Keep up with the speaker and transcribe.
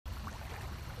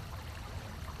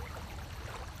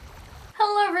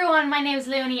everyone, my name is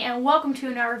Leonie and welcome to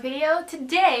another video.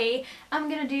 Today I'm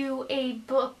gonna do a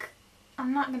book.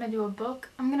 I'm not gonna do a book,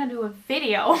 I'm gonna do a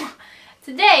video.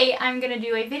 Today I'm gonna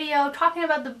do a video talking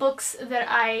about the books that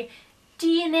I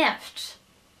DNF'd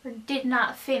or did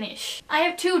not finish. I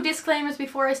have two disclaimers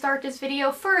before I start this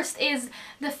video. First is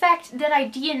the fact that I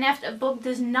DNF'd a book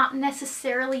does not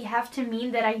necessarily have to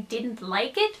mean that I didn't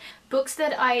like it. Books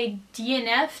that I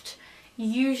DNF'd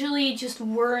usually just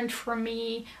weren't for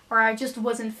me, or I just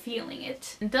wasn't feeling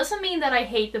it. It doesn't mean that I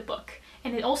hate the book,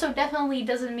 and it also definitely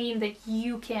doesn't mean that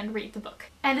you can't read the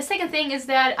book. And the second thing is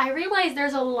that I realize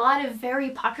there's a lot of very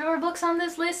popular books on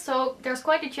this list, so there's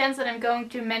quite a chance that I'm going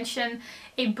to mention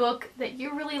a book that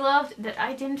you really loved that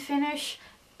I didn't finish.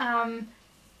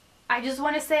 I just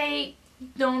want to say,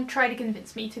 don't try to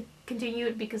convince me to continue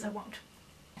it because I won't.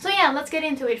 So yeah, let's get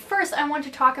into it. First, I want to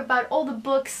talk about all the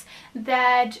books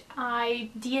that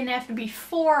I DNF'd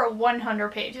before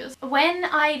 100 pages. When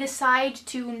I decide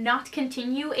to not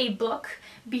continue a book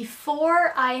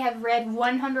before I have read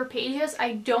 100 pages,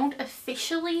 I don't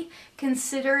officially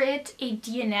consider it a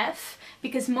DNF,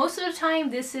 because most of the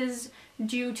time this is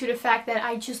due to the fact that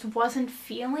I just wasn't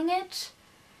feeling it.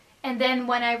 And then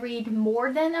when I read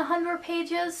more than 100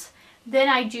 pages, then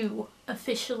I do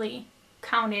officially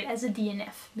count it as a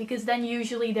DNF, because then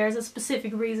usually there's a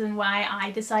specific reason why I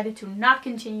decided to not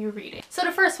continue reading. So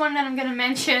the first one that I'm gonna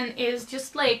mention is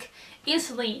just like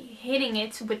instantly hitting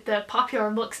it with the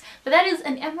popular books, but that is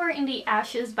An Ember in the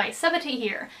Ashes by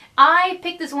Sabatier. I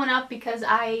picked this one up because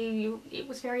it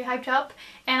was very hyped up,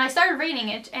 and I started reading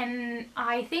it, and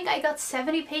I think I got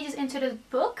 70 pages into the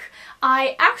book.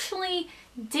 I actually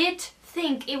did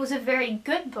think it was a very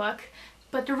good book,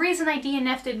 but the reason I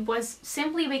DNF'd it was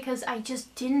simply because I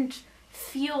just didn't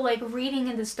feel like reading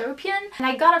a dystopian. And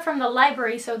I got it from the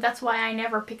library, so that's why I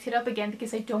never picked it up again,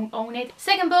 because I don't own it.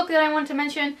 Second book that I want to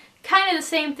mention, kind of the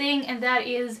same thing, and that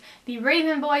is The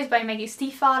Raven Boys by Maggie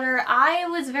Stiefvater. I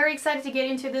was very excited to get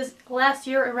into this last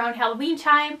year around Halloween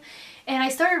time, and I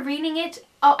started reading it.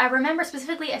 Oh, I remember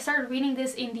specifically I started reading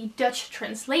this in the Dutch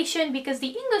translation because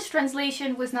the English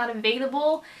translation was not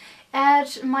available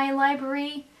at my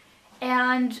library.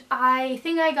 And I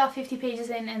think I got 50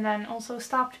 pages in and then also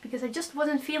stopped because I just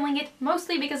wasn't feeling it,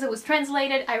 mostly because it was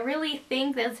translated. I really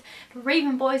think that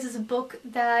Raven Boys is a book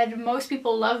that most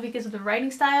people love because of the writing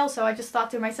style, so I just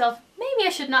thought to myself, maybe I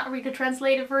should not read the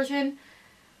translated version.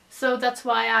 So that's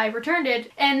why I returned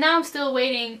it. And now I'm still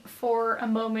waiting for a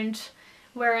moment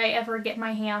where I ever get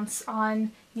my hands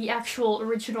on the actual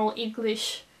original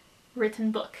English written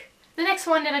book. The next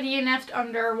one that I DNF'd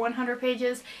under 100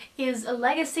 pages is A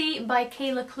Legacy by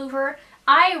Kayla Kluver.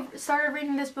 I started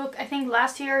reading this book, I think,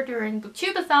 last year during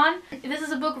Booktubeathon. This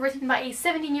is a book written by a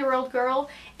 17-year-old girl,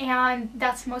 and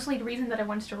that's mostly the reason that I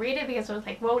wanted to read it, because I was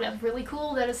like, whoa, that's really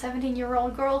cool that a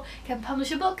 17-year-old girl can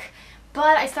publish a book.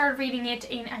 But I started reading it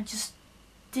and I just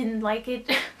didn't like it.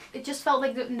 It just felt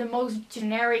like the most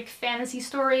generic fantasy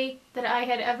story that I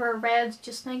had ever read,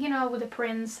 just like, you know, with a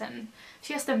prince and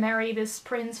she has to marry this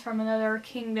prince from another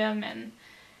kingdom, and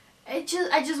I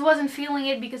just wasn't feeling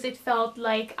it because it felt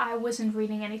like I wasn't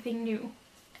reading anything new.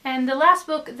 And the last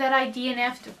book that I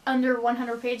DNF'd under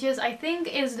 100 pages, I think,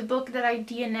 is the book that I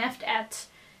DNF'd at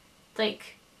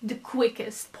like the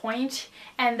quickest point,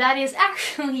 and that is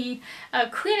actually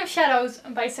Queen of Shadows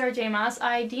by Sarah J. Maas.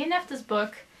 I DNF'd this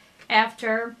book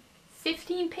after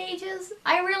 15 pages.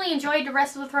 I really enjoyed the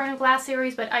rest of the Throne of Glass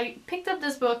series, but I picked up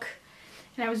this book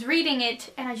and I was reading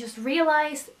it and I just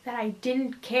realized that I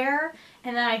didn't care,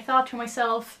 and then I thought to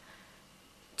myself,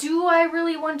 do I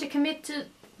really want to commit to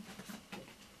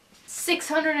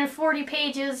 640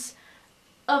 pages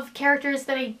of characters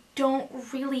that I don't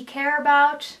really care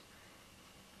about?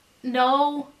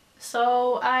 No,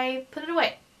 so I put it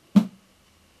away.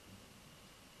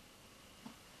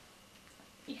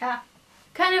 Yeah.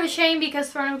 Kind of a shame because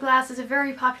Throne of Glass is a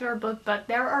very popular book, but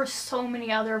there are so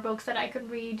many other books that I could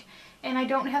read, and I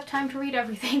don't have time to read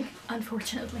everything,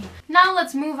 unfortunately. Now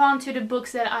let's move on to the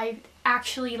books that I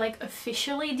actually like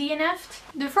officially DNF'd.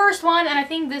 The first one, and I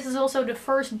think this is also the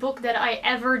first book that I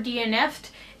ever DNF'd,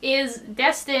 is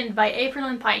Destined by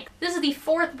April Pike. This is the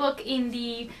fourth book in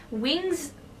the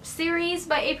Wings series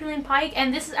by April Pike,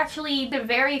 and this is actually the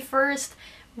very first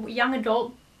young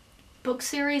adult book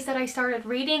series that I started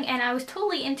reading, and I was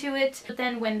totally into it. But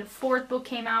then when the fourth book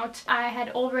came out, I had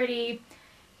already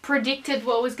predicted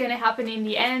what was going to happen in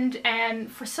the end,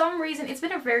 and for some reason, it's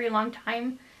been a very long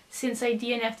time since I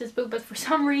DNF'd this book, but for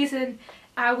some reason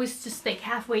I was just like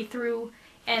halfway through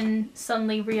and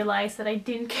suddenly realized that I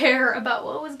didn't care about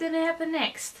what was going to happen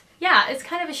next. Yeah, it's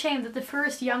kind of a shame that the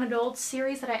first young adult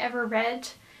series that I ever read,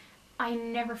 I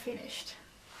never finished.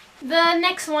 The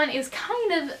next one is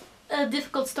kind of a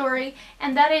difficult story,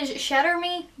 and that is Shatter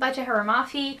Me by Tahira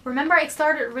Mafi. Remember, I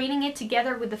started reading it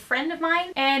together with a friend of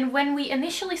mine, and when we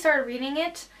initially started reading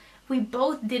it, we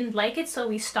both didn't like it, so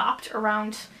we stopped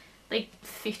around like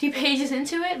 50 pages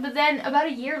into it. But then about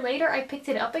a year later, I picked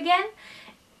it up again,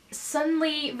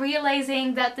 suddenly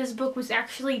realizing that this book was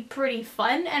actually pretty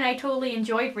fun and I totally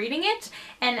enjoyed reading it.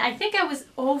 And I think I was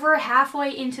over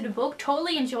halfway into the book,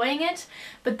 totally enjoying it,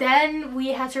 but then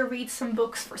we had to read some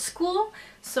books for school,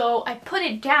 so I put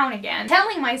it down again,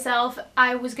 telling myself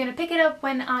I was gonna pick it up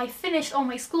when I finished all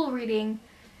my school reading.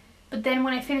 But then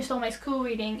when I finished all my school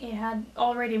reading, it had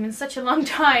already been such a long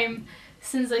time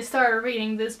since I started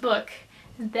reading this book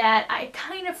that I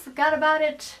kind of forgot about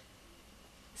it.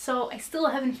 So I still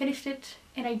haven't finished it,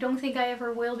 and I don't think I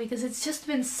ever will because it's just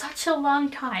been such a long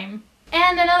time.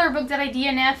 And another book that I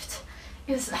DNF'd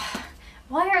is...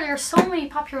 why are there so many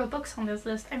popular books on this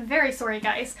list? I'm very sorry,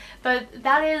 guys, but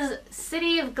that is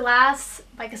City of Glass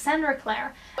by Cassandra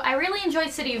Clare. I really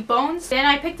enjoyed City of Bones. Then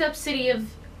I picked up City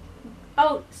of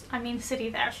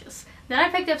Ashes. Then I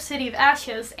picked up City of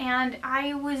Ashes, and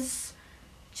I was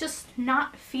just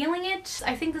not feeling it.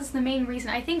 I think this is the main reason.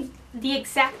 I think the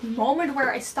exact moment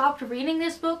where I stopped reading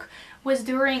this book was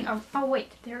during a... oh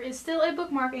wait, there is still a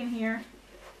bookmark in here.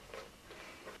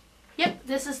 Yep,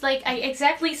 this is like, I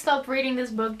exactly stopped reading this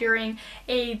book during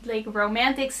a like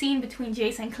romantic scene between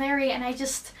Jace and Clary, and I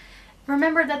just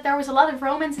remembered that there was a lot of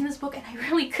romance in this book and I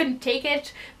really couldn't take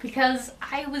it because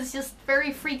I was just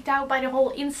very freaked out by the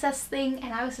whole incest thing,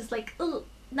 and I was just like, ugh,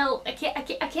 no, I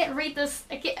can't read this,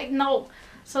 no.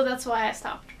 So that's why I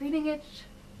stopped reading it.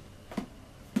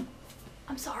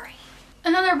 I'm sorry.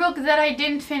 Another book that I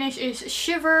didn't finish is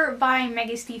Shiver by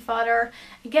Maggie Stiefvater.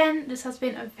 Again, this has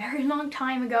been a very long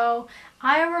time ago.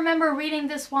 I remember reading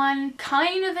this one,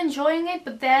 kind of enjoying it,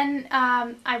 but then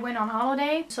I went on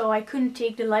holiday, so I couldn't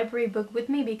take the library book with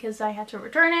me because I had to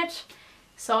return it.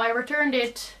 So I returned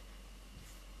it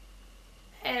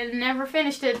and never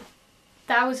finished it.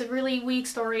 That was a really weak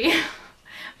story,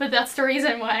 but that's the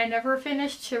reason why I never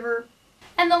finished Shiver.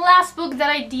 And the last book that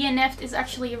I DNF'd is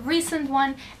actually a recent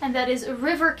one, and that is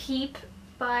Riverkeep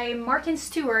by Martin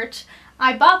Stewart.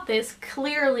 I bought this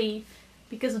clearly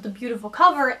because of the beautiful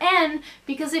cover and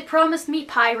because it promised me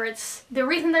pirates. The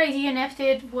reason that I DNF'd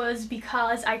it was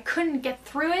because I couldn't get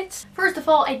through it. First of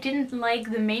all, I didn't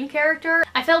like the main character.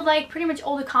 I felt like pretty much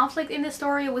all the conflict in the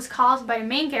story was caused by the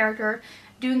main character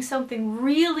doing something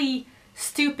really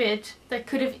stupid that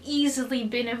could have easily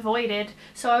been avoided,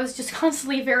 so I was just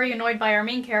constantly very annoyed by our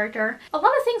main character. A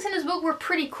lot of things in this book were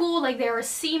pretty cool, like there were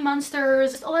sea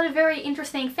monsters, a lot of very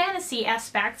interesting fantasy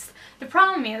aspects. The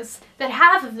problem is that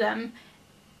half of them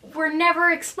were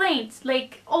never explained.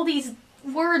 Like, all these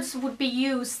words would be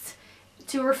used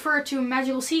to refer to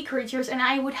magical sea creatures, and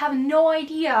I would have no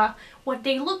idea what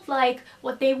they looked like,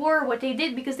 what they were, what they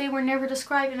did, because they were never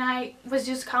described, and I was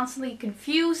just constantly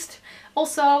confused.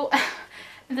 Also,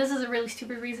 this is a really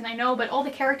stupid reason, I know, but all the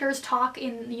characters talk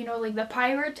in, you know, like the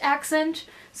pirate accent.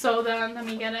 So then, let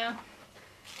me get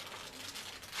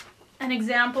an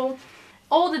example.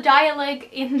 All the dialogue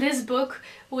in this book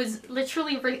was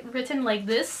literally written like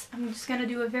this. I'm just gonna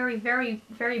do a very, very,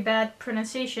 very bad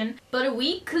pronunciation. But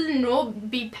we could no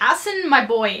be passing, my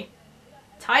boy.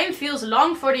 Time feels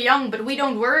long for the young, but we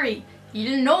don't worry.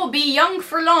 You'll no be young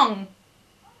for long.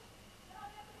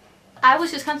 I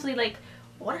was just constantly like,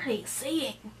 what are they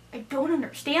saying? I don't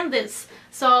understand this.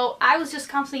 So I was just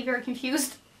constantly very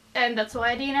confused, and that's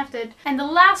why I DNF'd it. And the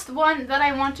last one that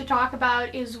I want to talk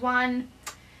about is one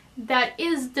that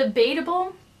is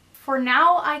debatable. For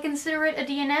now, I consider it a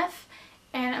DNF,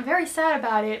 and I'm very sad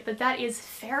about it, but that is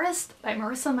Fairest by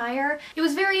Marissa Meyer. It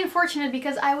was very unfortunate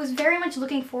because I was very much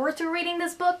looking forward to reading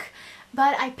this book,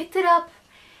 but I picked it up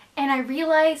and I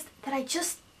realized that I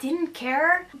just didn't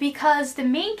care because the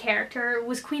main character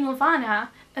was Queen Levana,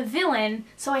 a villain,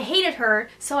 so I hated her,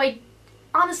 so I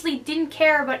honestly didn't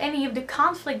care about any of the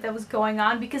conflict that was going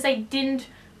on because I didn't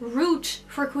root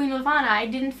for Queen Levana. I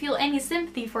didn't feel any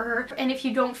sympathy for her, and if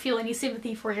you don't feel any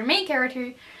sympathy for your main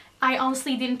character, I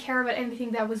honestly didn't care about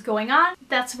anything that was going on.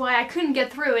 That's why I couldn't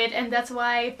get through it, and that's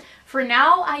why for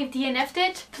now I've DNF'd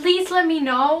it. Please let me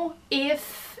know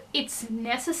if it's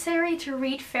necessary to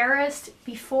read Fairest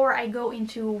before I go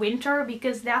into winter,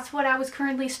 because that's what I was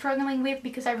currently struggling with,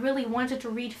 because I really wanted to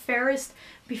read Fairest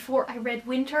before I read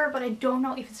Winter, but I don't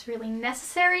know if it's really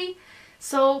necessary.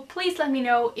 So please let me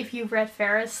know if you've read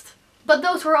Fairest. But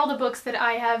those were all the books that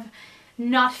I have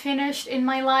not finished in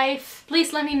my life.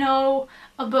 Please let me know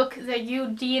a book that you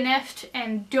DNF'd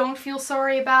and don't feel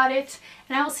sorry about it.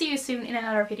 And I will see you soon in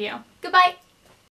another video. Goodbye!